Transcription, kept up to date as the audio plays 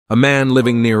A man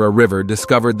living near a river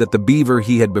discovered that the beaver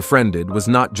he had befriended was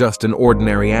not just an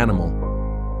ordinary animal.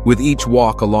 With each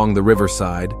walk along the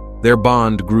riverside, their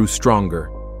bond grew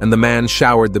stronger, and the man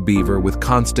showered the beaver with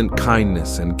constant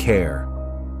kindness and care.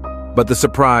 But the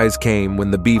surprise came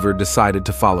when the beaver decided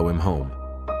to follow him home.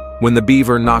 When the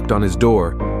beaver knocked on his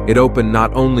door, it opened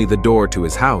not only the door to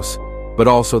his house, but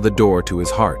also the door to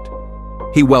his heart.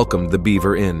 He welcomed the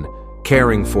beaver in,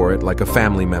 caring for it like a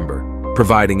family member,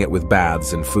 providing it with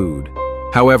baths and food.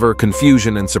 However,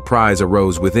 confusion and surprise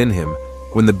arose within him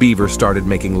when the beaver started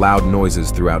making loud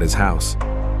noises throughout his house.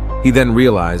 He then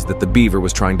realized that the beaver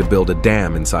was trying to build a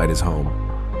dam inside his home.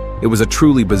 It was a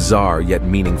truly bizarre yet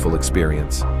meaningful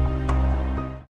experience.